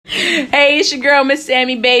Hey, it's your girl, Miss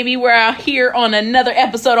Sammy, baby. We're out here on another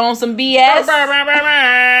episode on some BS.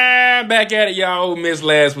 Back at it, y'all. Missed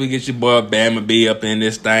last week. It's your boy Bama B up in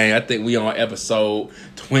this thing. I think we on episode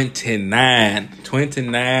 29.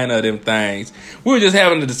 29 of them things. We were just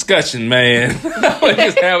having a discussion, man. We're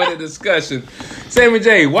just having a discussion. Sammy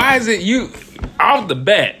J, why is it you, off the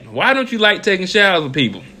bat, why don't you like taking showers with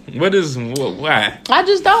people? Why? I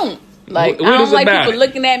just don't. Like, what I don't like people it?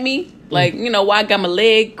 looking at me. Like, you know, why I got my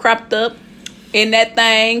leg cropped up in that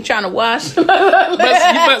thing, trying to wash.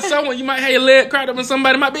 but someone, you might have your leg cropped up and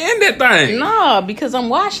somebody might be in that thing. No, because I'm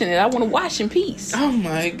washing it. I want to wash in peace. Oh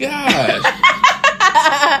my gosh.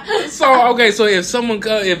 So if someone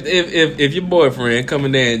if your boyfriend come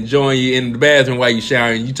in there and join you in the bathroom while you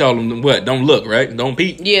showering, you told him what? Don't look, right? Don't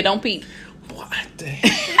peek. Yeah, don't peek. What the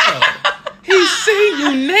hell? He seen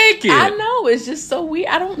you naked. I know. It's just so weird.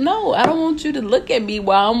 I don't know. I don't want you to look at me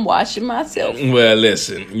while I'm washing myself. Well,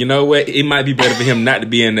 listen. You know what? It might be better for him not to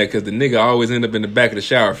be in there because the nigga always end up in the back of the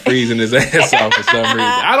shower freezing his ass off for some reason.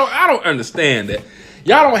 I don't understand that.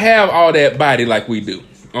 Y'all don't have all that body like we do.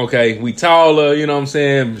 Okay? We taller, you know what I'm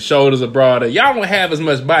saying? Shoulders are broader. Y'all don't have as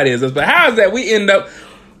much body as us. But how is that we end up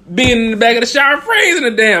being in the back of the shower freezing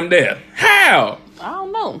to damn death? How? I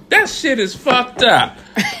don't know. That shit is fucked up.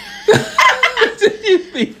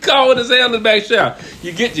 You be cold as hell in the back shower.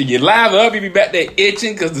 You live up, you be back there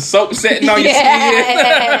itching because the soap setting on your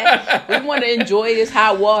skin. We want to enjoy this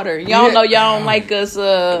hot water. Y'all know y'all don't like us.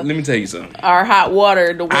 Let me tell you something. Our hot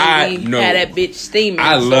water, the way we had that bitch steaming.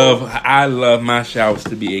 I love my showers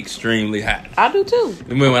to be extremely hot. I do too.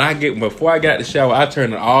 Before I got the shower, I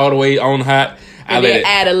turn it all the way on hot. And then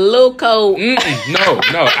add a little cold. No.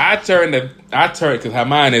 I turn because how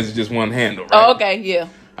mine is just one handle. Right? Oh, okay, yeah.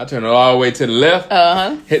 I turn it all the way to the left.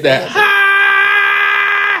 Hit that.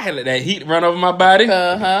 Let that heat run over my body.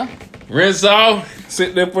 Rinse off.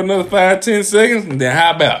 Sit there for another 5-10 seconds. And then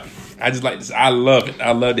how about? I just like this. I love it.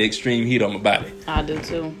 I love the extreme heat on my body. I do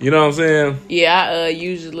too. You know what I'm saying? Yeah, I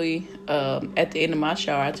usually at the end of my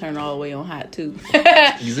shower, I turn it all the way on hot too. You see what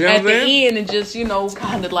I'm saying? At the end, and just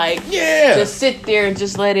kind of like just sit there and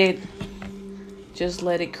just let it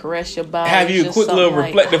caress your body. Have you a quick little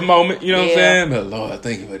reflective moment? You know what I'm saying? But Lord,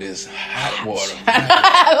 thank you for this hot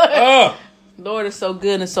water. Lord is so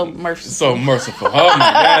good and so merciful. So merciful. Oh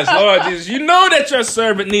my gosh, Lord Jesus. You know that your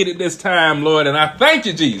servant needed this time, Lord, and I thank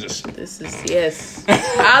you, Jesus. This is, yes.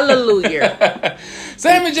 Hallelujah.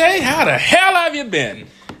 Sammy J, how the hell have you been?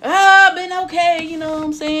 I've been okay, you know what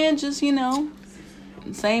I'm saying? Just,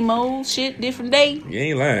 same old shit, different day. You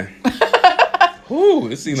ain't lying. Ooh,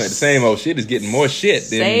 it seems like the same old shit is getting more shit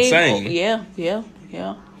than insane. Yeah.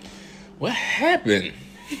 What happened?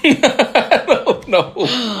 I don't know.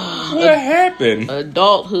 What happened?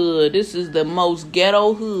 Adulthood. This is the most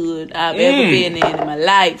ghetto hood I've ever been in my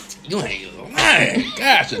life. You ain't lying.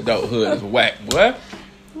 Gosh, adulthood is whack, boy.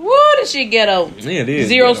 Woo, this shit ghetto. Yeah, it is.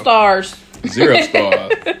 0 ghetto. stars. 0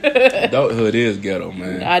 stars. Adulthood is ghetto,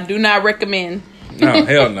 man. I do not recommend. No,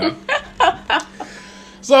 hell no.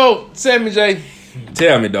 So, Sammy J,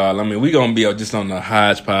 tell me, darling. I mean, we gonna be just on the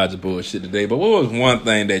hodgepodge of bullshit today. But what was one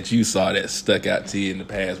thing that you saw that stuck out to you in the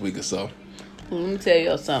past week or so? Let me tell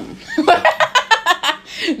you something.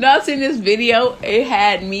 I seen this video. It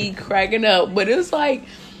had me cracking up. But it's like,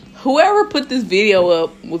 whoever put this video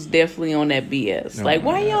up was definitely on that BS.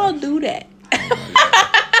 Why y'all do that?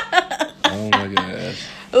 Oh my gosh.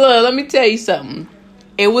 Look, let me tell you something.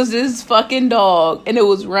 It was this fucking dog, and it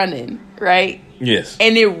was running, right? Yes.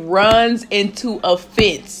 And it runs into a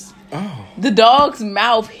fence. Oh. The dog's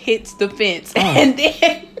mouth hits the fence. And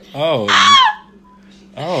then... Oh,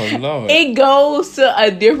 Lord. It goes to a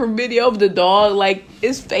different video of the dog. Like,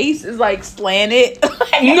 his face is, slanted.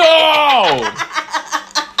 No!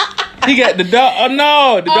 He got the dog... Oh,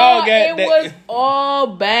 no! The dog got... It was all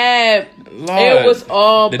bad. Lord. It was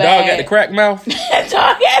all bad. The bad. dog got the crack mouth? The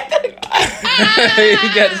dog had the... He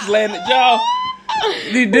got the slanted jaw?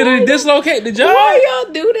 Did it dislocate the jaw? Why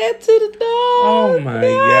y'all do that to the dog? Oh my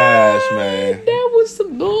gosh, man. That was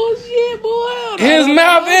some bullshit, boy. His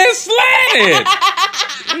mouth is slanted.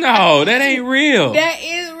 No, that ain't real. That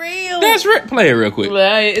is real. That's real. Play it real quick.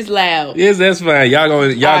 It's loud. Yes, that's fine. Y'all gonna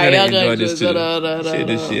enjoy this too. Shit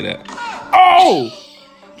this shit out. Oh!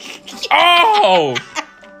 Oh!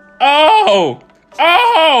 Oh!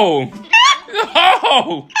 Oh!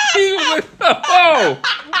 Oh! He was, oh!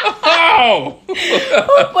 Who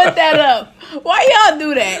put that up? Why y'all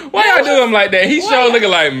do that? Why y'all do him like that? He sure looking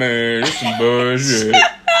like, man, this some bullshit.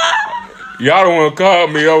 Y'all don't want to call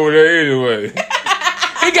me over there anyway.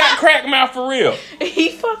 He got crack mouth for real. He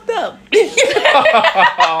fucked up.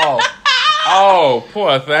 Oh,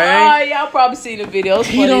 poor thing. Oh, y'all probably seen the videos.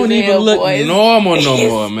 He don't even look normal no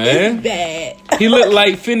more, man. It's bad. He looked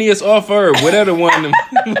like Phineas or Ferb, whatever one.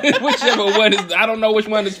 Whichever one is, I don't know which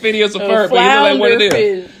one is Phineas or Ferb, but he look like what it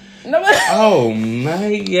is. No. Oh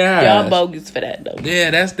my god. Y'all bogus for that though.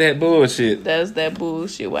 Yeah, that's that bullshit. That's that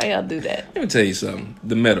bullshit. Why y'all do that? Let me tell you something.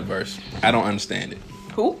 The metaverse. I don't understand it.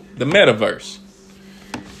 Who? The metaverse.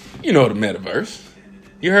 You know the metaverse.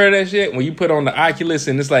 You heard that shit? When you put on the Oculus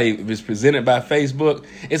and it's like it's presented by Facebook,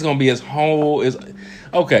 it's gonna be as whole as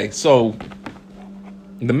okay, so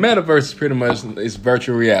the metaverse is pretty much it's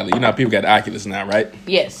virtual reality. You know how people got the Oculus now, right?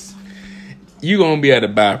 Yes. You gonna be able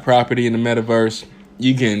to buy property in the metaverse.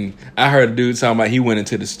 You can I heard a dude talking about he went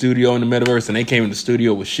into the studio in the metaverse and they came in the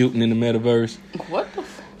studio was shooting in the metaverse. What the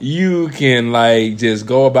fuck? You can like just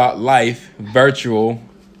go about life virtual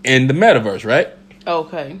in the metaverse, right?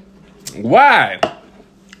 Okay. Why?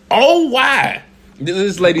 Oh, why?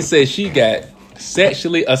 This lady said she got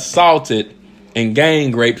sexually assaulted and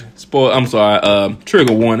gang raped.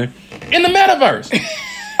 Trigger warning. In the metaverse.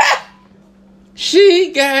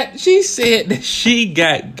 She said that she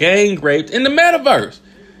got gang raped in the metaverse.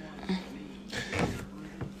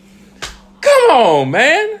 Come on,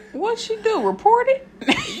 man. What'd she do? Report it?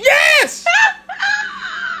 Yes.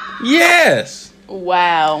 Yes.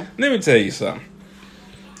 Wow. Let me tell you something.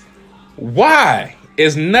 Why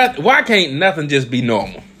can't nothing just be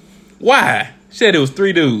normal? Why? Said it was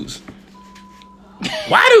 3 dudes.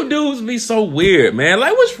 Why do dudes be so weird, man?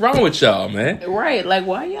 Like, what's wrong with y'all, man? Right, like,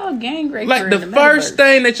 why y'all gang rape? Like, the first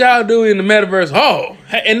thing that y'all do in the metaverse,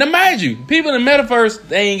 and to mind you, people in the metaverse,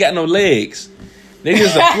 they ain't got no legs. They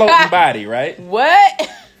just a floating body, right? What?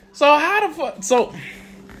 So how the fuck?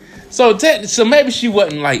 So maybe she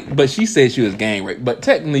wasn't like, but she said she was gang raped. But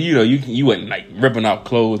technically, you wasn't like ripping off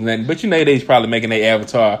clothes and nothing. But they was probably making their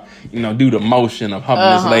avatar, do the motion of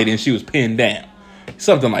humping this lady, and she was pinned down,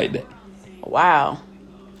 something like that. Wow.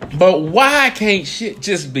 But why can't shit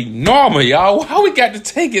just be normal, y'all? Why we got to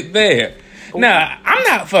take it there? Now, I'm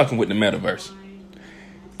not fucking with the metaverse.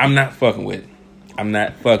 I'm not fucking with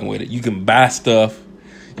it. You can buy stuff.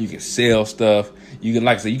 You can sell stuff. You can,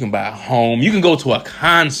 like I said, you can buy a home. You can go to a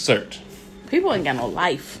concert. People ain't got no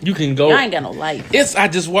life. You can go. Y'all ain't got no life. I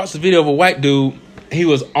just watched a video of a white dude. He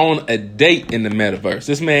was on a date in the metaverse.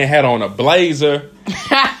 This man had on a blazer.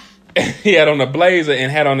 He had on a blazer and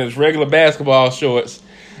had on his regular basketball shorts.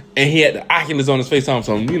 And he had the Oculus on his face. So,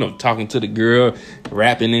 talking to the girl,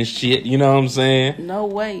 rapping and shit. You know what I'm saying? No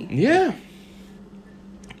way. Yeah.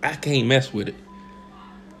 I can't mess with it.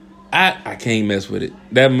 I can't mess with it.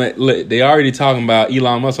 Look, they already talking about,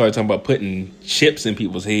 Elon Musk already talking about putting chips in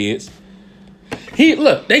people's heads.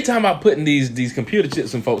 They talking about putting these computer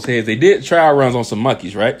chips in folks' heads. They did trial runs on some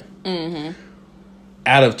monkeys, right? Mm-hmm.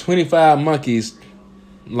 Out of 25 monkeys,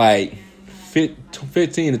 like 15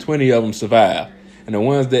 to 20 of them survived. And the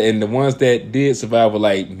ones that did survive were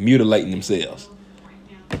like mutilating themselves.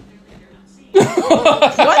 What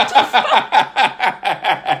the fuck?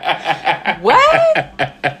 What?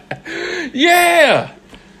 Yeah.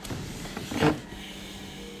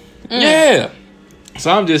 Yeah.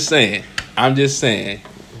 So I'm just saying.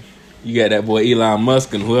 You got that boy Elon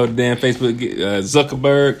Musk and whoever damn Facebook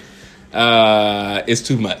Zuckerberg. It's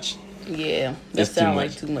too much. Yeah, that sounds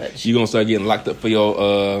like too much. You're gonna start getting locked up for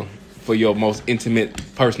your most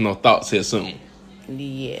intimate personal thoughts here soon.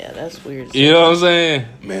 Yeah, that's weird. You know what I'm saying?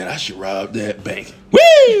 Man, I should rob that bank. Woo!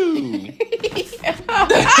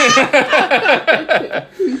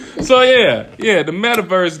 So yeah, the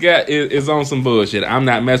metaverse is on some bullshit. I'm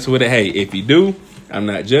not messing with it. Hey, if you do, I'm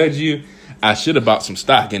not judging you. I should have bought some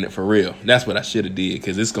stock in it for real. That's what I should have did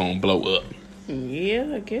because it's gonna blow up.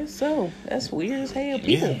 Yeah, I guess so. That's weird as hell.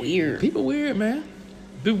 People weird, man.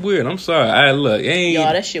 People weird. I'm sorry. Look,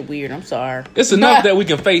 y'all, that shit weird. I'm sorry. It's enough that we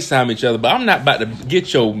can FaceTime each other, but I'm not about to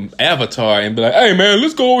get your avatar and be like, hey man,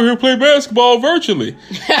 let's go over here and play basketball virtually.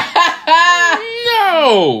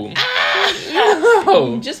 No.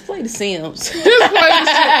 No. Just play The Sims.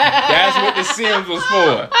 That's what The Sims was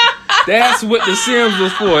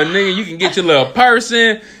for. Nigga, you can get your little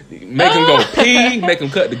person, make them go pee, make them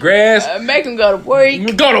cut the grass. Make them go to work.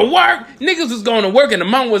 Niggas was going to work and the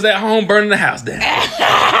mom was at home burning the house down.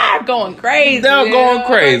 Going crazy. They were going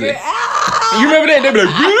crazy. You remember that? They be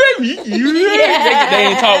like, they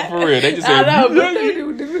ain't talk for real. They just say,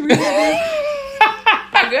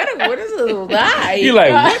 what is this lie? You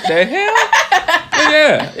like, what the hell?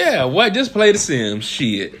 Yeah. What? Just play The Sims.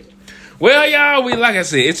 Shit. Well, y'all, like I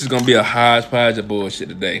said, it's just gonna be a hodgepodge of bullshit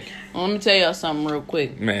today. Let me tell y'all something real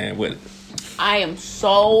quick. Man, what? I am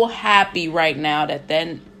so happy right now that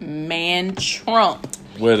man Trump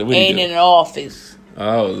ain't in office.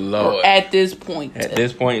 Oh Lord! At this point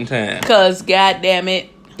in time, because goddamn it,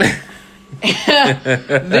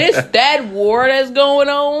 that war that's going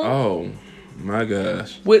on. Oh my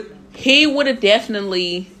gosh! He would have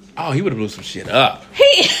definitely. Oh, he would have blew some shit up.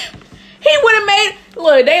 He would have made.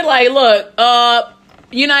 Look, they look.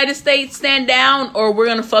 United States, stand down, or we're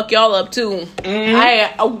gonna fuck y'all up too. We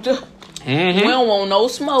don't want no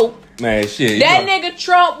smoke. Man, shit. That nigga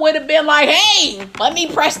Trump would have been like, "Hey, let me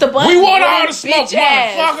press the button. We want all the smoke,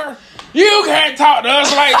 motherfucker. You can't talk to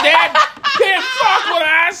us like that. Can't fuck with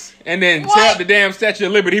us." And then tell the damn Statue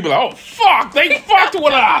of Liberty, he be like, "Oh fuck, they fucked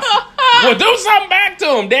with us. Well, do something back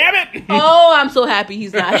to him, damn it." Oh, I'm so happy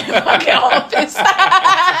he's not in fucking office.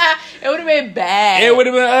 It would have been bad. It would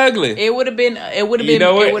have been ugly. It would have been. It would have been.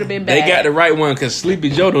 It would have been bad. They got the right one because Sleepy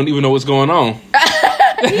Joe don't even know what's going on.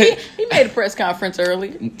 He made a press conference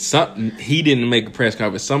early. He didn't make a press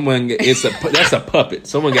conference. That's a puppet.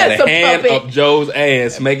 Someone got a hand up Joe's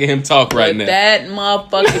ass making him talk right now. That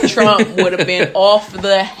motherfucker Trump would have been off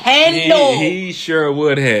the handle. He sure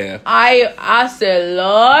would have. I said,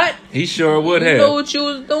 Lord, he sure would have. You know what you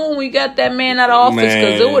was doing? We got that man out of office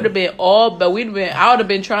because it would have been all. But I would have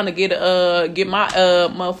been trying to get my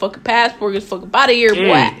motherfucking passport, get fucking out of here,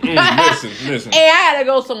 boy. Listen. And I had to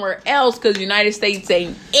go somewhere else because United States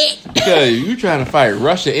ain't it. Because you trying to fight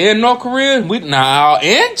Russia and North Korea? And China,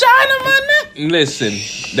 man. Listen,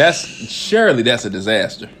 that's a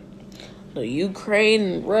disaster. The Ukraine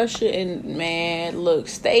and Russia and man, look,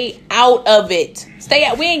 stay out of it. Stay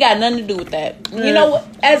out. We ain't got nothing to do with that. Yeah. You know what?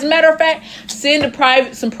 As a matter of fact, send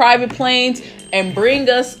some private planes and bring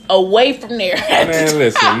us away from there. Man,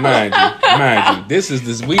 listen, mind you,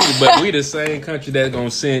 we the same country that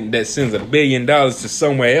sends $1 billion to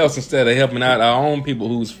somewhere else instead of helping out our own people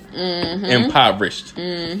who's impoverished.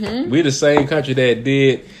 We the same country that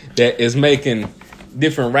is making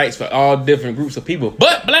different rights for all different groups of people,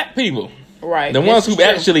 but black people. Right. The ones who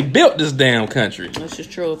actually built this damn country. That's just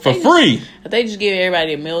true. For free. If they just give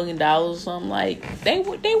everybody $1 million or something, like, they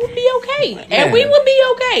would be okay. Man, and we would be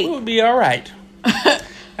okay. We would be all right.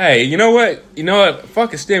 Hey, you know what?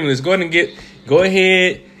 Fuck a stimulus. Go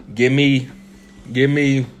ahead, give me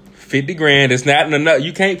 50 grand. It's not enough.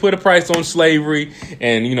 You can't put a price on slavery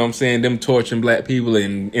and, you know what I'm saying, them torturing black people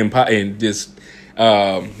and just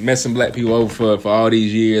messing black people over for all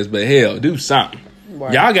these years. But hell, do something.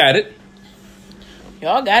 Right. Y'all got it.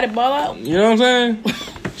 Y'all got it, ball out. You know what I'm saying?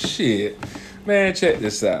 Shit. Man, check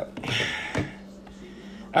this out.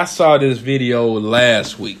 I saw this video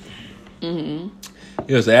last week. It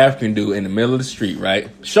was an African dude in the middle of the street, right?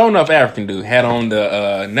 Sure enough, African dude had on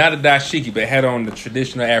the, not a dashiki, but had on the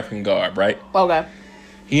traditional African garb, right? Okay.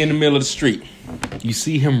 He in the middle of the street. You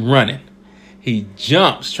see him running. He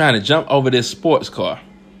trying to jump over this sports car.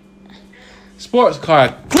 Sports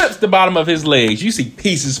car clips the bottom of his legs. You see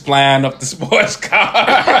pieces flying up the sports car.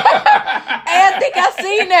 I think I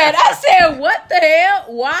seen that. I said, what the hell?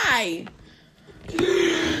 Why?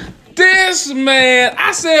 This man,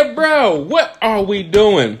 I said, bro, what are we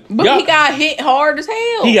doing? But he got hit hard as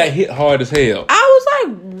hell. He got hit hard as hell. I was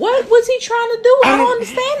like, what was he trying to do? I don't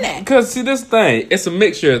understand that. Because, see, this thing, it's a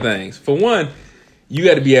mixture of things. For one, you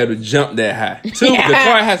got to be able to jump that high. Two, the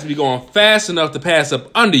car has to be going fast enough to pass up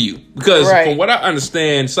under you. Because from what I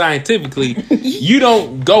understand scientifically, you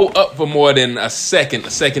don't go up for more than a second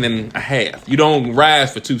and a half. You don't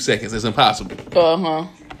rise for 2 seconds. It's impossible.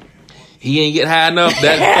 He ain't get high enough.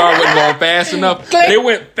 That car wasn't going fast enough. It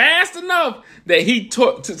went fast enough that he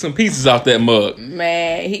took some pieces off that mug.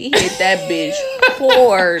 Man, he hit that bitch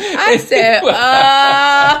hard. I said,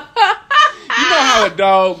 You know how a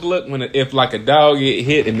dog look if a dog get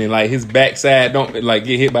hit and then like his backside don't like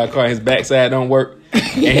get hit by a car, his backside don't work, and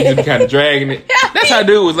he's just kind of dragging it. That's how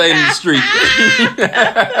dude was laying in the street.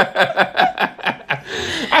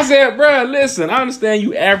 I said, bro, listen, I understand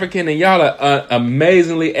you African and y'all are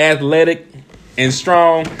amazingly athletic and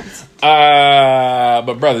strong,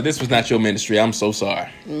 but brother, this was not your ministry. I'm so sorry.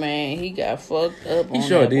 Man, he got fucked up. He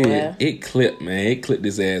sure did. Boy. It clipped, man. It clipped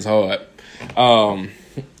his ass hard. Saw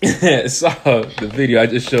the video. I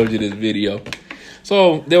just showed you this video.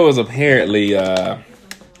 So there was apparently a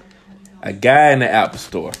guy in the Apple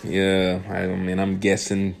store. Yeah, I mean, I'm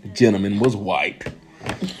guessing gentleman was white.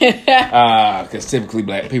 Because typically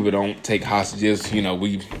black people don't take hostages. You know,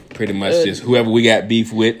 we pretty much just whoever we got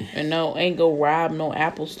beef with. And no, ain't go rob no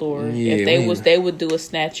Apple store. Yeah, if they would do a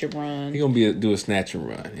snatcher run. He gonna do a snatcher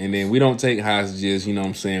run, and then we don't take hostages. You know what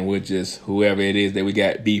I'm saying? We're just whoever it is that we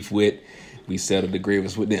got beef with. We settle the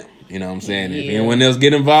grievance with them. You know what I'm saying? If anyone else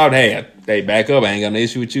get involved, hey, back up. I ain't got no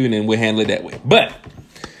issue with you, and then we'll handle it that way. But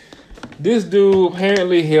This dude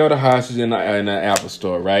apparently held a hostage in an Apple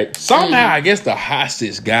store, right? Somehow, I guess the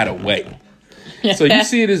hostage got away. So you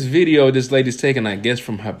see this video this lady's taking, I guess,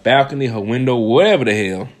 from her balcony, her window, whatever the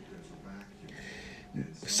hell.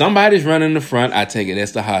 Somebody's running the front. I take it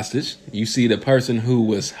that's the hostage. You see the person who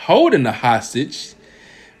was holding the hostage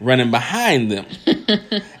running behind them.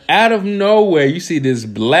 Out of nowhere, you see this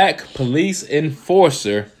black police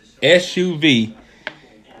enforcer SUV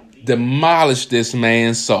demolish this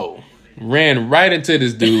man's soul. Ran right into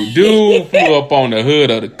this dude. Dude flew up on the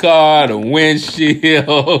hood of the car, the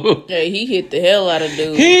windshield. Yeah, he hit the hell out of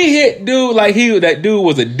dude. He hit dude like that dude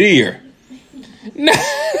was a deer.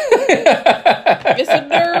 It's a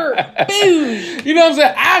dirt. Boom. You know what I'm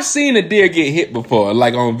saying? I've seen a deer get hit before,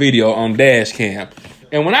 like on video, on dash cam.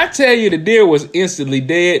 And when I tell you the deer was instantly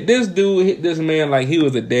dead, this dude hit this man like he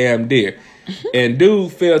was a damn deer. And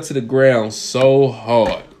dude fell to the ground so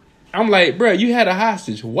hard. I'm like, bro, you had a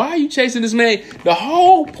hostage. Why are you chasing this man? The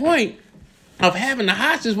whole point of having the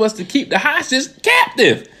hostage was to keep the hostage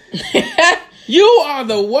captive. You are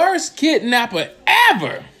the worst kidnapper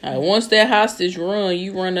ever. Once that hostage run,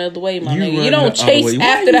 you run the other way, my nigga. You don't chase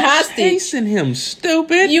after the hostage. Chasing him,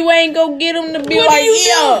 stupid. You ain't go get him to be like,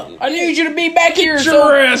 yeah, I need you to be back here. Get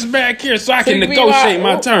your ass back here so I can negotiate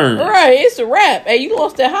my terms. Right, it's a wrap. Hey, you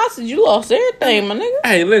lost that hostage. You lost everything, my nigga.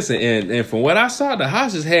 Hey, listen, and from what I saw, the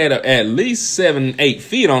hostage had at least 7-8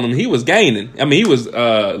 feet on him. He was gaining. I mean, he was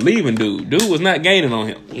leaving dude. Dude was not gaining on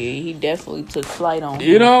him. Yeah, he definitely took flight on him.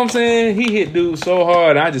 You know what I'm saying? He hit dude so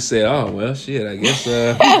hard, I just said, oh, well, shit, I guess...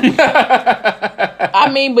 I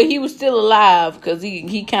mean, but he was still alive because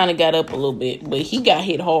he kind of got up a little bit, but he got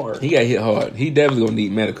hit hard. He got hit hard. He definitely gonna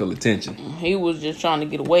need medical attention. He was just trying to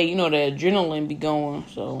get away. You know, the adrenaline be going,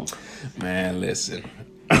 so. Man, listen.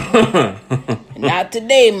 Not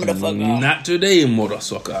today, motherfucker. Not today,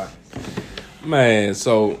 motherfucker. Man,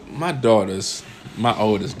 so my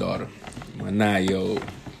oldest daughter, my 9-year-old,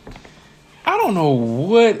 I don't know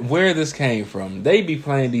where this came from. They be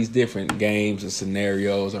playing these different games and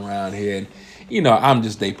scenarios around here. And, you know, I'm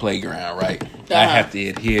just their playground, right? I have to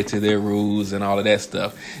adhere to their rules and all of that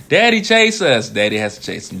stuff. Daddy chase us. Daddy has to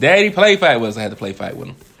chase them. Daddy play fight with us. I had to play fight with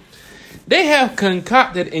them. They have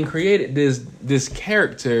concocted and created this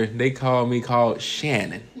character they called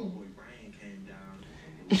Shannon.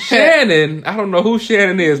 Shannon, I don't know who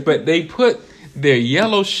Shannon is, but they put their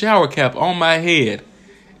yellow shower cap on my head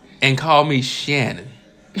and call me Shannon.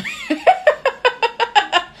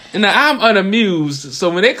 And now I'm unamused,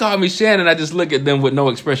 so when they call me Shannon, I just look at them with no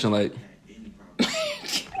expression, like.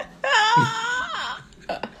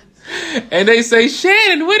 And they say,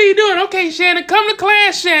 Shannon, what are you doing? Okay, Shannon, come to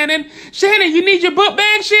class, Shannon. Shannon, you need your book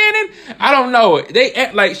bag, Shannon? I don't know. They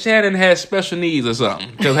act like Shannon has special needs or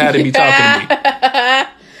something, because how they be talking to me.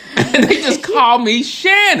 And they just call me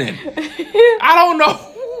Shannon. I don't know.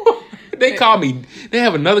 They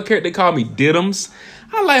have another character, they call me Diddums.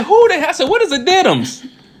 I'm like, who the hell? I said, what is a Diddums?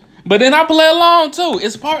 But then I play along too.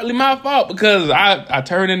 It's partly my fault because I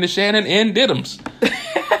turn into Shannon and Diddums.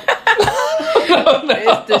 No.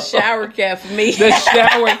 It's the shower cap for me. The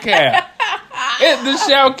shower cap. The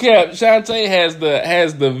shower cap. Shantae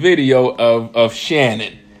has the video of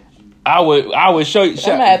Shannon. I would show you,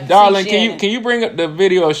 darling. Can you bring up the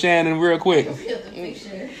video of Shannon real quick?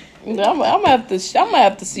 I'm gonna have to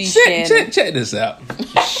see Shannon. Check this out.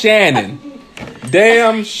 Shannon.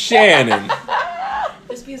 Damn Shannon.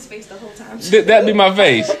 Just be his face the whole time. That'd be my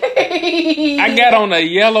face. I got on a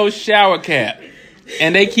yellow shower cap,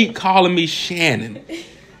 and they keep calling me Shannon.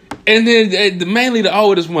 And then mainly the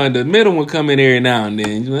oldest one, the middle one come in every now and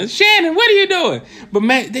then. Like, Shannon, what are you doing? But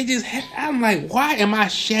man, I'm like, why am I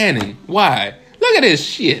Shannon? Why? Look at this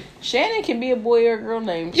shit. Shannon can be a boy or a girl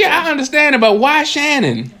named Yeah, I understand it, but why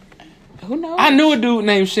Shannon? Who knows? I knew a dude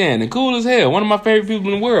named Shannon. Cool as hell. One of my favorite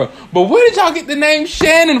people in the world. But where did y'all get the name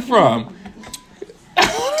Shannon from?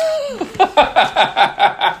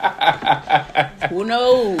 Who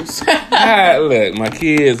knows? Look, my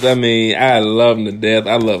kids, I mean, I love them to death.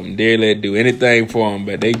 I love them dearly. I'd do anything for them,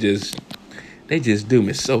 but they just do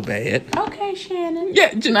me so bad. Okay, Shannon.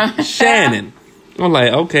 Yeah, Shannon. I'm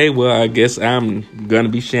like, okay, well, I guess I'm gonna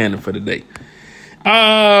be Shannon for the day.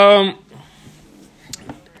 I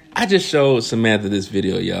just showed Samantha this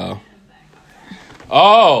video, y'all.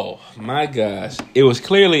 Oh my gosh. It was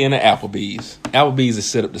clearly in the Applebee's. Applebee's is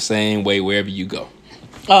set up the same way wherever you go.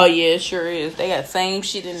 Oh yeah, it sure is. They got same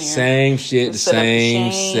shit in there. Same shit, set up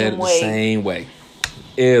the same way.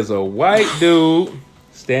 There's a white dude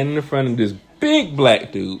standing in front of this big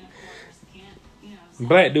black dude.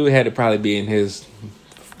 Black dude had to probably be in his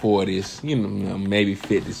 40s, you know, maybe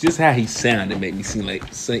 50s. Just how he sounded made me feel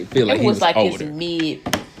like he was like older. His mid.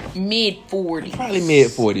 Mid-40s. Probably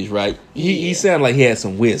mid-40s, right? He sounded like he had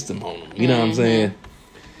some wisdom on him. You know what I'm saying?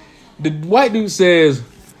 The white dude says,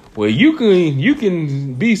 well, you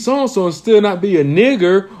can be so-and-so and still not be a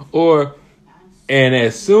nigger, and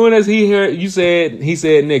as soon as he said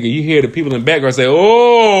nigga, you hear the people in the background say,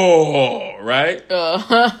 oh, right?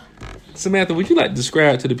 Samantha, would you like to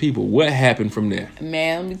describe to the people what happened from there?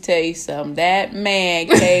 Man, let me tell you something. That man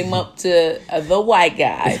came up to the white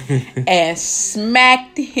guy and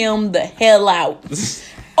smacked him the hell out.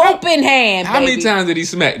 Open hand, How baby. many times did he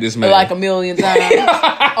smack this man? Like 1,000,000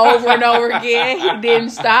 times. Over and over again. He didn't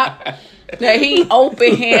stop. Now he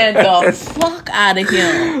open hand the fuck out of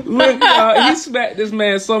him. Look, y'all, he smacked this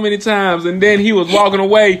man so many times, and then he was walking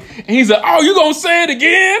away, and he said, oh, you gonna say it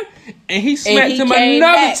again? And he smacked him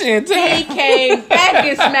another 10 times. He came back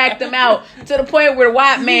and smacked him out to the point where the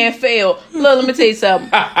white man fell. Look, let me tell you something.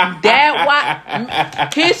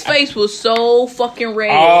 His face was so fucking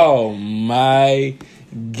red. Oh my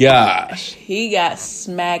gosh. He got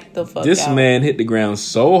smacked the fuck out. This man hit the ground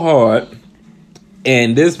so hard,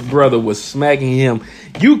 and this brother was smacking him.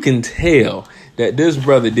 You can tell that this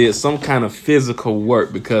brother did some kind of physical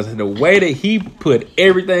work, because the way that he put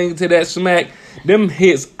everything to that smack, them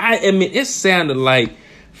hits, I mean, it sounded like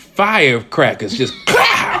firecrackers. Just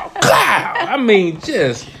clow, clow. I mean,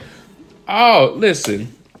 just, oh,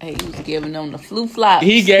 listen. Hey, he was giving them the flu flops.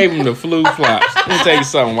 He gave him the flu flops. Let me tell you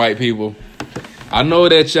something, white people. I know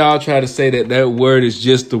that y'all try to say that word is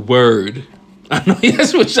just the word. I know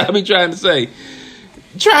that's what y'all be trying to say.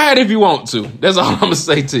 Try it if you want to. That's all I'm going to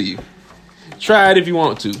say to you. Try it if you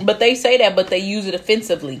want to. But they say that, but they use it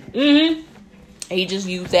offensively. Mm-hmm. He just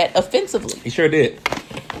used that offensively. He sure did.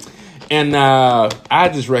 And I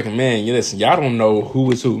just recommend, listen, y'all don't know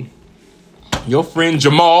who is who. Your friend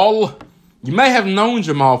Jamal, you may have known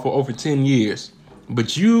Jamal for over 10 years,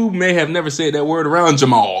 but you may have never said that word around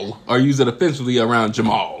Jamal or used it offensively around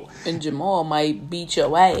Jamal. And Jamal might beat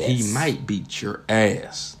your ass. He might beat your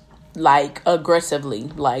ass. Like, aggressively.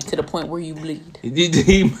 Like, to the point where you bleed.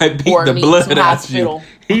 He might beat the blood out you.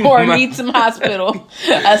 Or need some hospital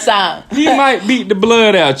assignment. He might beat the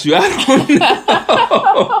blood out you. I don't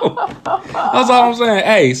know. That's all I'm saying.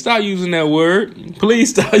 Hey, stop using that word.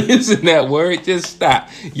 Please stop using that word. Just stop.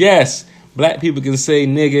 Yes, black people can say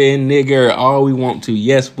nigga and nigger all we want to.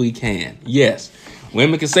 Yes, we can. Yes.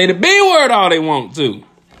 Women can say the B word all they want to.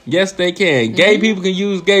 Yes, they can. Gay people can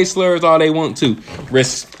use gay slurs all they want to.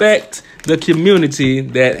 Respect the community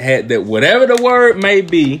that whatever the word may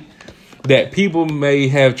be that people may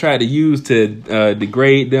have tried to use to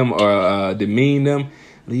degrade them or demean them.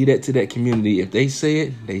 Leave that to that community. If they say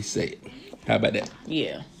it, they say it. How about that?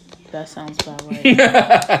 Yeah, that sounds about right.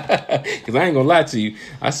 Because I ain't gonna lie to you.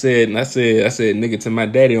 I said nigga to my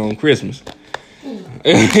daddy on Christmas.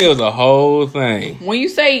 It was a whole thing. When you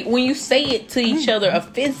say it to each other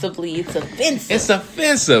offensively, it's offensive. It's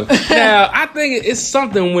offensive. Now, I think it's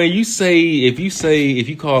something when if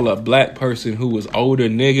you call a black person who was older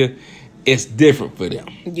nigga, it's different for them.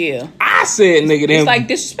 Yeah. I said nigga to him. It's like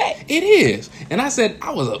disrespect. It is. And I said,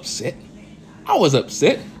 I was upset. I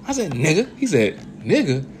said, nigga. He said,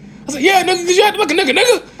 nigga. I said, yeah, nigga, because you had to look a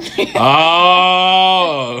nigga.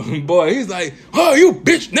 Oh, boy. He's like, oh, you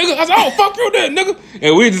bitch, nigga. I said, oh, fuck you then, nigga.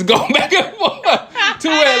 And we just go back and forth.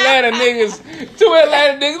 Two Atlanta niggas.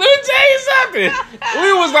 Let me tell you something.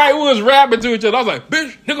 We was rapping to each other. I was like,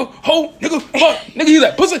 bitch, nigga, hoe, nigga, fuck, nigga. He's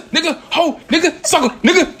like, pussy, nigga, hoe, nigga, sucker,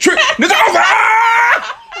 nigga, trick, nigga. I was like,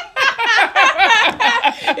 ah!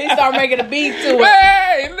 He started making a beat to it.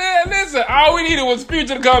 Hey, listen, all we needed was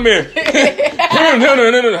Future to come in.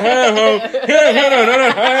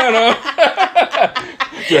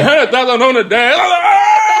 100,000 on the dance.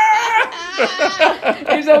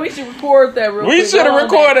 So we should record that real quick. We should have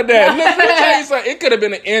recorded that. Let me tell you something. It could have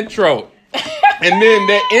been an intro. And then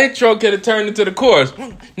that intro could have turned into the chorus.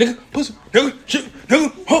 Nigga, pussy, nigga, shit,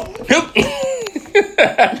 nigga, ho,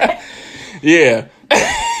 nigga. Yeah.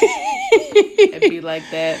 It'd be like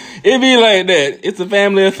that. It's a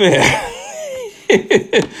family affair.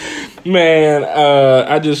 Man,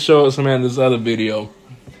 I just showed Samantha this other video.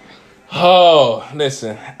 Oh,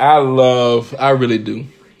 listen, I really do.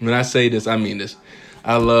 When I say this, I mean this.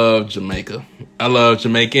 I love Jamaica. I love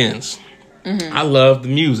Jamaicans. Mm-hmm. I love the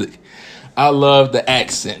music. I love the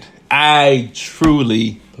accent. I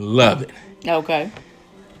truly love it. Okay.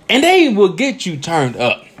 And they will get you turned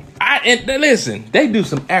up. Listen, they do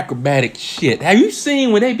some acrobatic shit. Have you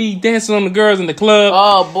seen when they be dancing on the girls in the club?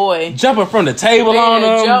 Oh, boy. Jumping from the table on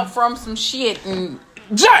them. Jump from some shit. And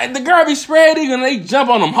the girl be spread eagle and they jump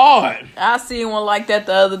on them hard. I seen one like that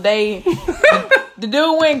the other day. The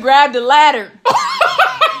dude went and grabbed the ladder.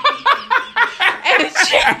 And the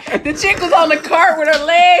chick The chick was on the cart with her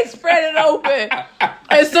legs spread open.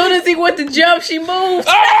 As soon as he went to jump, she moved.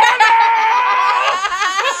 Oh,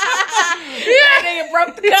 That nigga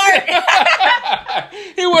broke the cart.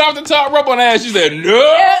 he went off the top rope on her ass. She said, no.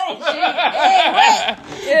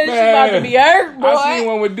 She about to be hurt, boy. I seen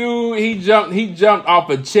one with dude, he jumped off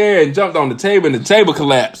a chair and jumped on the table and the table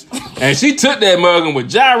collapsed. And she took that mug and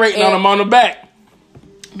was gyrating on him on the back.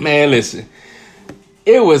 Man, listen.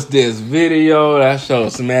 It was this video that I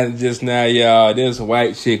showed Samantha just now, y'all. This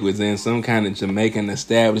white chick was in some kind of Jamaican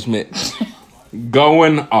establishment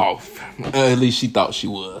going off. At least she thought she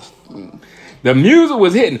was. The music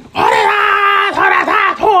was hitting. I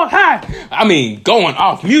mean, going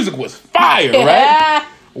off. Music was fire, right?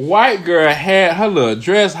 White girl had her little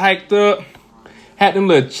dress hiked up, had them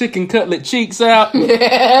little chicken cutlet cheeks out. With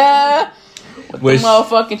the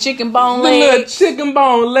motherfucking chicken bone legs. The little chicken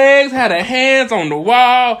bone legs, had her hands on the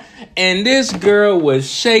wall, and this girl was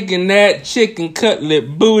shaking that chicken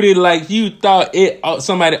cutlet booty like you thought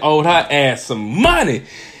somebody owed her ass some money.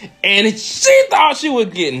 And she thought she was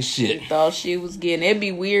getting shit. It'd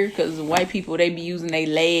be weird because white people, they be using their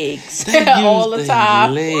legs they all the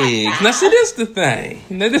time. Legs. Now, see, this the thing.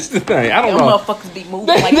 I don't Them know. motherfuckers be moving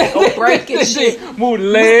like they go break and shit. They move the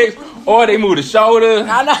legs, or they move the shoulders.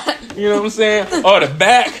 You know what I'm saying? Or the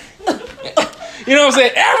back. You know what I'm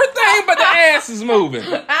saying? Everything but the ass is moving.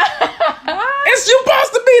 It's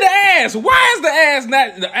supposed to be the ass. Why is the ass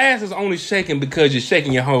not? The ass is only shaking because you're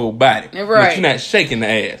shaking your whole body. Right. But you're not shaking the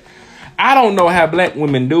ass. I don't know how black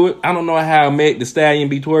women do it. I don't know how Meg the Stallion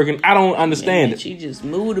be twerking. I don't understand it. She just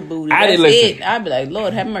moved the booty. I didn't listen. I'd be like,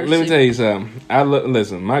 Lord, have mercy. Let me tell you something.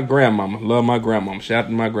 Listen, my grandmama, love my grandmama. Shout out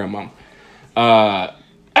to my grandmama.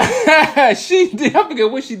 She did, I forget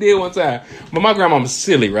what she did one time. But my grandmama's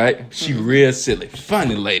silly, right? She real silly.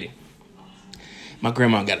 Funny lady. My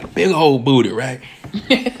grandma got a big old booty, right?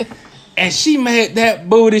 And she made that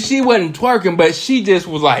booty. She wasn't twerking, but she just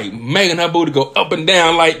was like making her booty go up and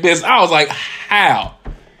down like this. I was like, how?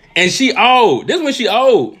 And she old. This when she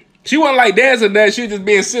old. She wasn't like dancing that. She was just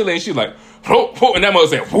being silly. And she was like, whoop, whoop. And that mother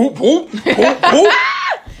said, whoop, whoop, whoop, whoop.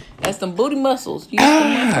 That's them booty muscles. Use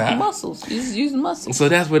the muscles. Use the muscles. So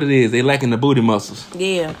that's what it is. They lacking the booty muscles.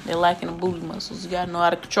 Yeah, they're lacking the booty muscles. You gotta know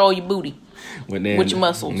how to control your booty with your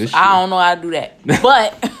muscles. I don't know how to do that,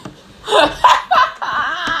 but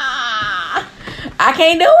I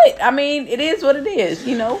can't do it. I mean, it is what it is.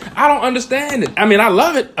 You know. I don't understand it. I mean, I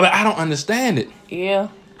love it, but I don't understand it. Yeah.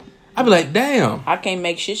 I be like, damn. I can't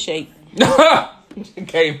make shit shake. You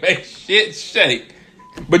can't make shit shake,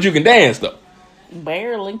 but you can dance though.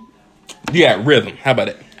 Barely. You got rhythm. How about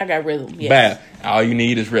it? I got rhythm. Yes. Bad. All you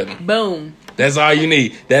need is rhythm. Boom. That's all you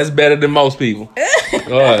need. That's better than most people.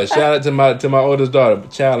 Shout out to my oldest daughter,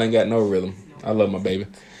 but child ain't got no rhythm. I love my baby.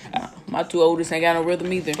 My two oldest ain't got no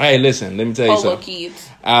rhythm either. Hey, listen, let me tell you Polo something. kids.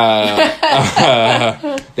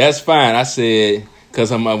 That's fine. I said,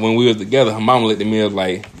 because when we was together, her mama looked at me and was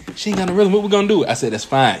like, she ain't got no rhythm. What we gonna do? I said, that's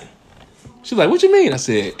fine. She's like, what you mean? I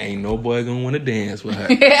said, ain't no boy gonna want to dance with her.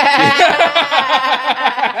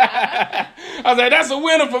 I said, that's a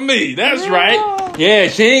winner for me. That's right. Yeah,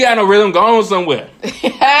 she ain't got no rhythm. Go on somewhere.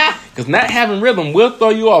 Because not having rhythm will throw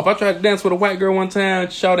you off. I tried to dance with a white girl one time.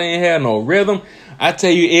 Shawty ain't had no rhythm. I tell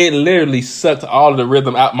you, it literally sucked all of the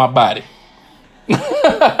rhythm out my body.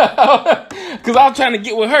 Because I was trying to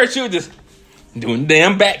get with her. She was just doing the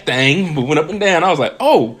damn back thing, moving up and down. I was like,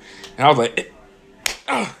 oh. And I was like,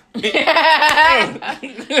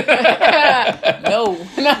 No.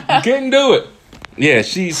 Couldn't do it. Yeah,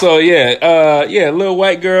 little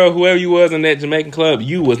white girl, whoever you was in that Jamaican club,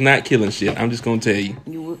 you was not killing shit. I'm just gonna tell you.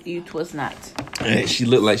 You was not. And she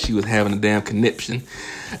looked like she was having a damn conniption.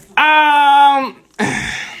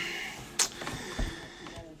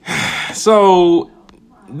 So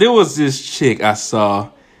there was this chick I saw.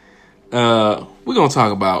 We're gonna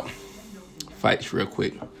talk about fights real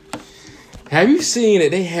quick. Have you seen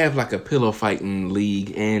that they have like a pillow fighting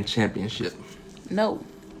league and championship? No.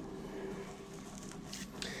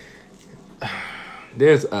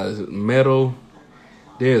 There's a medal.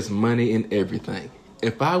 There's money in everything.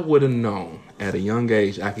 If I would have known at a young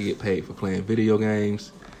age I could get paid for playing video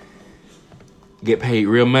games, get paid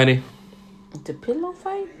real money. The pillow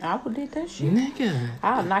fight? I would do that shit. Nigga.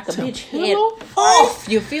 I'll knock a bitch head pillow off.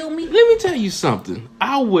 You feel me? Let me tell you something.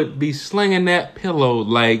 I would be slinging that pillow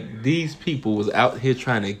like these people was out here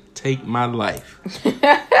trying to take my life.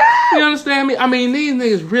 You understand me? I mean, these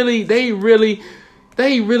niggas really, they really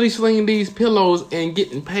slinging these pillows and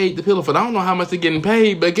getting paid the pillow for. I don't know how much they're getting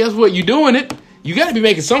paid, but guess what? You doing it. You got to be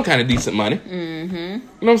making some kind of decent money. Mm-hmm. You know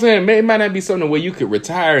what I'm saying? It might not be something where you could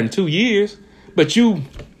retire in 2 years, but you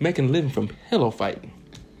making a living from pillow fighting.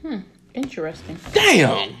 Interesting.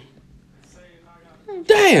 Damn.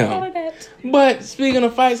 All of that. But speaking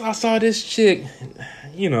of fights, I saw this chick,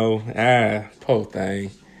 poor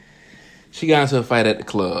thing. She got into a fight at the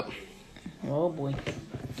club. Oh boy.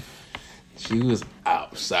 She was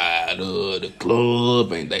outside of the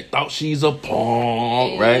club and they thought she's a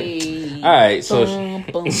punk, right? All right, so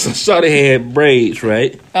Shawty had braids,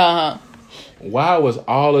 right? Uh-huh. Why was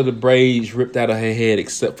all of the braids ripped out of her head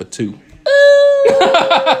except for 2?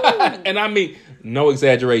 And I mean, no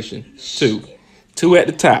exaggeration, 2. 2 at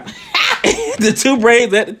the top. The 2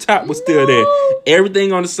 braids at the top was still there.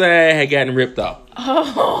 Everything on the side had gotten ripped off.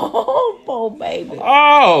 Oh, poor baby.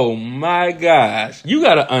 Oh, my gosh. You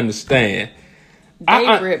got to understand.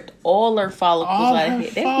 They ripped all her follicles all out her of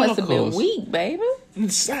here. They must have been follicles. weak, baby.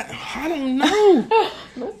 I don't know.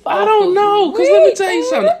 I don't know. Because let me tell you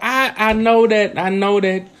something. I know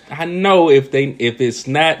if it's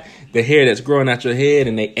not the hair that's growing out your head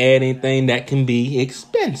and they add anything, that can be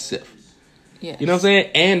expensive. Yes. You know what I'm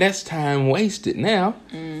saying? And that's time wasted now.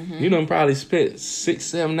 Mm-hmm. You done probably spent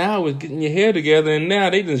 6-7 hours getting your hair together, and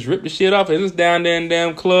now they just rip the shit off. And it's down there in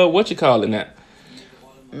damn club. What you call it now?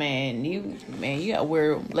 Man, you gotta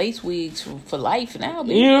wear lace wigs for life now,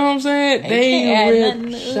 baby. You know what I'm saying? They ripped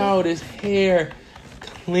nothing. Shawty's hair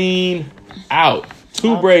clean out.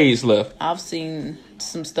 2 braids left. I've seen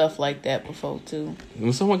some stuff like that before too.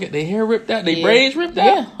 When someone get their hair ripped out, their braids ripped out?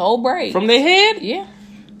 Yeah, whole braid. From their head? Yeah.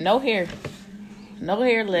 No hair. No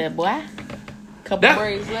hair left, boy. Couple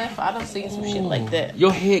braids left. I done seen some shit like that.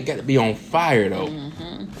 Your head got to be on fire, though.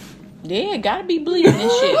 Mm-hmm. Yeah, gotta be bleeding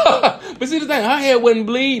and shit. But see, the thing, her head wasn't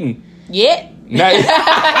bleeding. Yet. Yeah,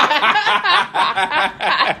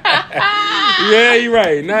 you're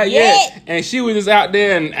right. Not yet. And she was just out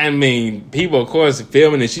there, and I mean, people, of course,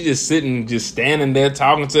 filming, and she just standing there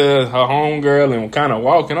talking to her homegirl and kind of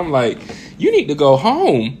walking. I'm like, you need to go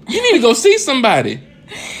home. You need to go see somebody.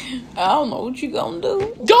 I don't know what you gonna do. Go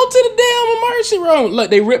to the damn emergency room. Look,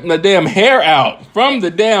 they ripping the damn hair out from the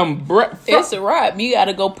damn It's a wrap. You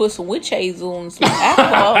gotta go put some witch hazel and some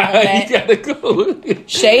alcohol on that. You gotta go.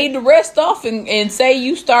 Shade the rest off and say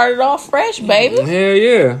you started off fresh, baby. Hell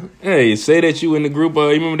yeah. Hey, say that you in the group. You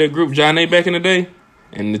remember that group, John A. back in the day?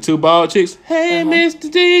 And the 2 bald chicks. Hey, Mr.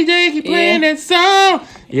 DJ, keep playing that song.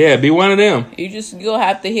 Yeah, be one of them. You just go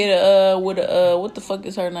have to hit what the fuck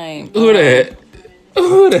is her name? Who that?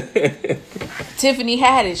 Tiffany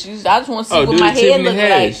Haddish. I just want to see what my head look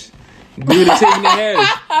like. Do the Tiffany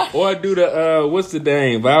Haddish. Or do the, what's the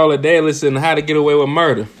name? Viola Davis and How to Get Away with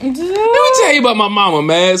Murder. Let me tell you about my mama,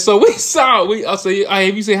 man. So have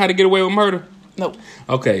you seen How to Get Away with Murder? Nope.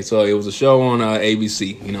 Okay, so it was a show on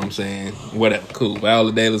ABC. You know what I'm saying? Whatever, cool.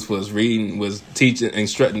 Viola Davis was teaching,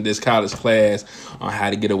 instructing this college class on how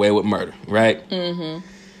to get away with murder, right? Mm-hmm.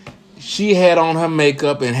 She had on her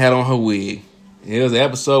makeup and had on her wig. It was an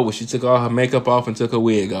episode where she took all her makeup off and took her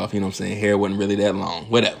wig off. You know what I'm saying? Hair wasn't really that long.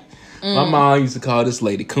 Whatever. My mom used to call this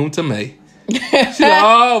lady Kunta May. She said,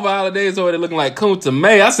 oh, Viola Davis already looking like Kunta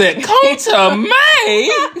May. I said, Kunta May?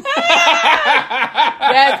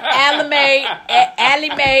 That's Allie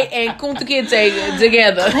Mae and Kunta Kinte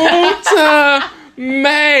together. Kunta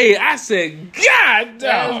May. I said, God damn.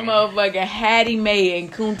 That was motherfucking Hattie Mae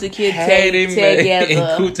and Kunta Kinte together.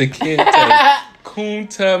 And Kunta Kinte.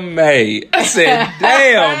 Kunta May. I said,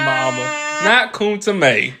 damn, mama. Not Kunta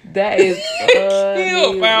May. That is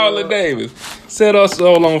killed Viola Davis. Set her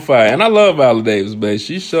soul on fire. And I love Viola Davis, but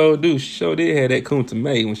she sure did have that Kunta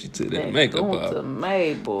May when she took that makeup off. Kunta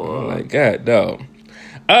May, boy. I'm like, God, dog.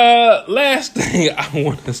 Last thing I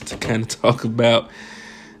want us to kind of talk about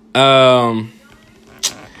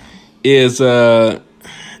is I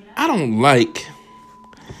don't like.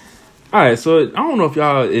 All right, so I don't know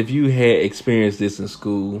if you had experienced this in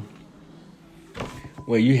school,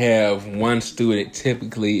 where you have one student,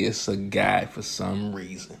 typically it's a guy for some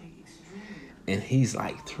reason, and he's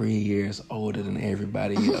like 3 years older than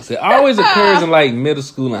everybody else. It always occurs in like middle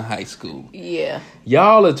school and high school. Yeah.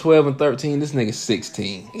 Y'all are 12 and 13. This nigga's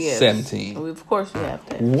 16, 17. Of course we have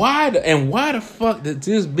that. Why the fuck does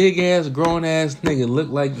this big ass grown ass nigga look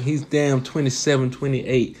like he's damn 27,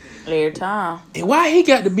 28? Every time. And why he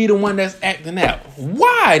got to be the one that's acting out?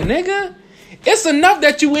 Why, nigga? It's enough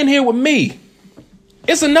that you in here with me.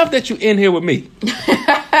 It's enough that you in here with me. You know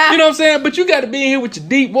what I'm saying? But you got to be in here with your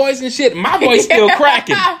deep voice and shit. My voice still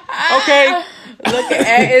cracking. Okay?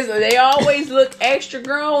 They always look extra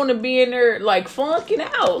grown to be in there like funking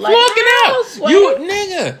out. Like, funking out. You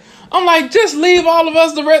nigga. I'm like, just leave all of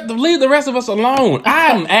us leave the rest of us alone.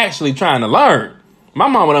 I'm actually trying to learn. My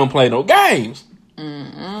mama don't play no games.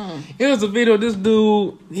 It was a video. This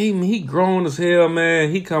dude, he grown as hell,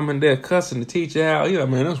 man. He coming there cussing the teacher out. He like,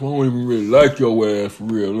 man, that's why I don't even really like your ass for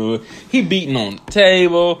real. He beating on the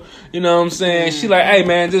table. You know what I'm saying? She like, hey,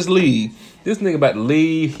 man, just leave. This nigga about to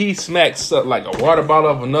leave. He smacks up like a water bottle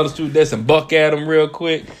off another student desk and buck at him real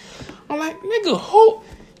quick. I'm like, nigga, who?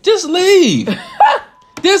 Just leave.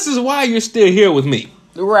 This is why you're still here with me.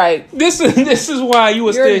 Right. This is why you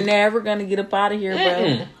were still. You're never gonna get up out of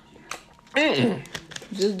here, bro.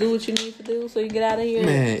 Just do what you need to do so you get out of here.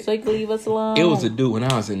 Man, so you can leave us alone. It was a dude when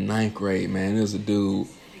I was in 9th grade, man. It was a dude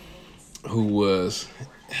who was.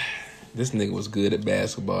 This nigga was good at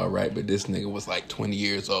basketball, right? But this nigga was like 20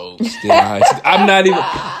 years old, still in high school. I'm not even.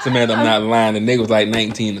 Samantha, I'm not lying. The nigga was like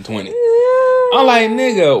 19 to 20. I'm like,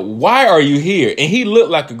 nigga, why are you here? And he looked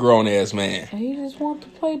like a grown ass man. He just wanted to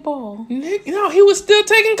play ball. Nigga, no, he was still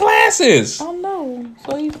taking classes. I know.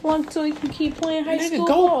 So he wants so he can keep playing high school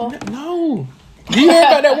ball. ball. No. You heard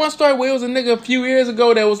about that one story where it was a nigga a few years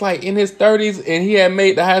ago that was like in his 30s and he had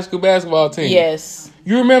made the high school basketball team? Yes.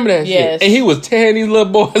 You remember that shit? And he was tearing these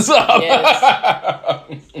little boys up. Yes.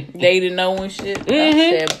 They didn't know and shit. I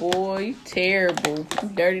said, boy, you terrible. You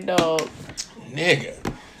dirty dog. Nigga.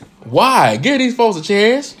 Why? Give these folks a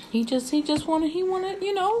chance. He wanted,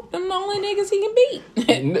 you know, them the only niggas he can beat.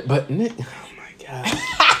 But, oh my God.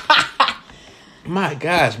 My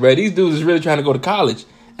gosh, bro. These dudes is really trying to go to college.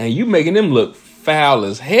 And you making them look foul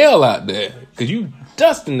as hell out there. Because you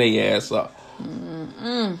dusting their ass up.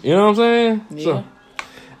 Mm-mm. You know what I'm saying? Yeah. So,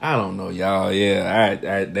 I don't know, y'all. Yeah,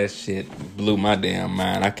 I that shit blew my damn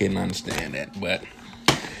mind. I couldn't understand that. But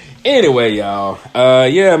anyway, y'all.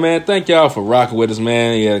 Yeah, man. Thank y'all for rocking with us,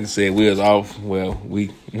 man. Yeah, like I said, we was off. Well, we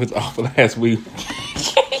was off last week.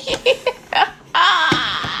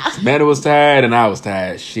 Man, was tired and I was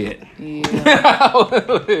tired. Shit. Yeah.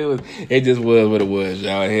 it just was what it was,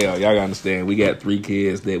 y'all. Hell, y'all gotta understand. We got 3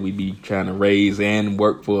 kids that we be trying to raise and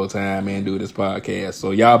work full time and do this podcast.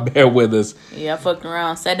 So y'all bear with us. Yeah, I fucked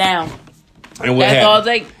around. Sat down. And what happened? All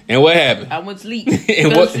day. And what happened? I went to sleep.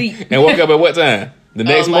 And woke up at what time? The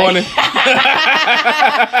next morning?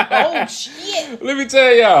 Oh, shit. Let me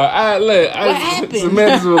tell y'all. What happened?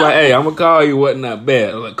 Samantha was like, hey, I'm going to call you. Wasn't that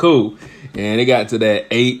bad. I was like, cool. And it got to that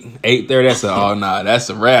 8:30. I said, oh, nah, that's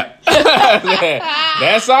a wrap.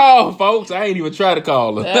 That's all, folks. I ain't even try to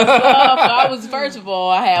call her. First of all,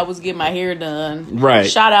 I was getting my hair done. Right.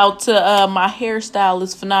 Shout out to my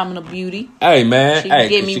hairstylist, Phenomenal Beauty. Hey, man. She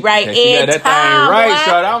get me right every she got that time, thing right,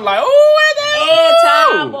 boy. I'm like, ooh,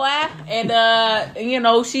 time, boy. And you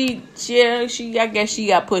know, she I guess she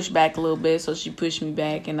got pushed back a little bit, so she pushed me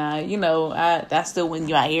back, and I still wouldn't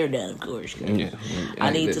get my hair done, of course. I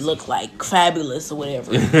need to look like fabulous or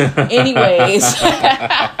whatever. Anyways.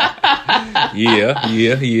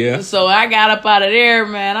 Yeah. So I got up out of there,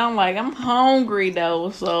 man. I'm like, I'm hungry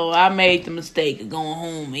though, so I made the mistake of going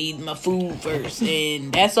home and eating my food first,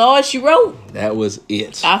 and that's all she wrote. That was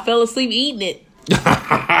it. I fell asleep eating it.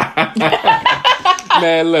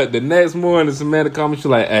 Man, look, the next morning Samantha called me, she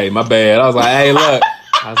like, hey, my bad. I was like, hey, look.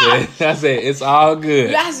 I said, it's all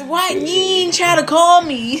good. I said, why you ain't try to call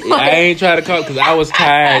me? I ain't try to call because I was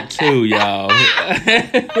tired too, y'all.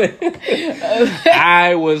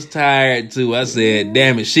 I was tired too. I said,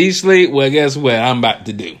 damn it, she sleep? Well, guess what I'm about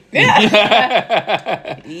to do?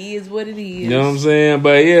 It is what it is. You know what I'm saying?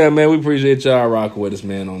 But yeah, man, we appreciate y'all rocking with us,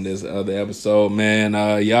 man, on this other episode, man.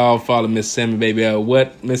 Y'all follow Miss Sammy Baby at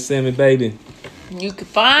what, Miss Sammy Baby? You can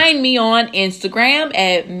find me on Instagram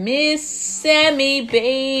at Miss Sammy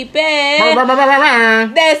Baby.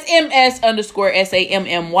 That's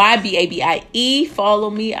MS_SAMMYBABIE. Follow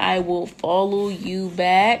me. I will follow you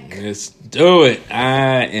back. Let's do it.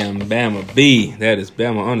 I am Bama B. That is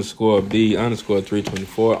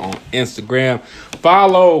Bama_B_324 on Instagram.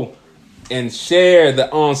 Follow and share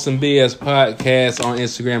the On Some BS podcast on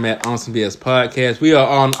Instagram at On Some BS podcast. We are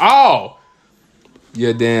on all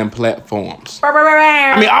your damn platforms.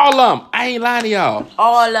 I mean, all of them. I ain't lying to y'all.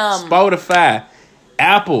 All of them. Spotify,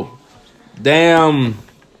 Apple, damn,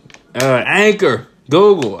 Anchor,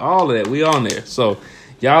 Google, all of that. We on there. So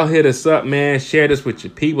y'all hit us up, man. Share this with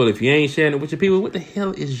your people. If you ain't sharing it with your people, what the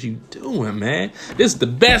hell is you doing, man? This is the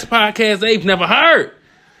best podcast they've never heard.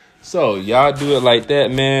 So y'all do it like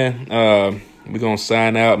that, man. We're going to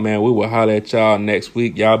sign out, man. We will holler at y'all next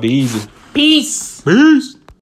week. Y'all be easy. Peace. Peace.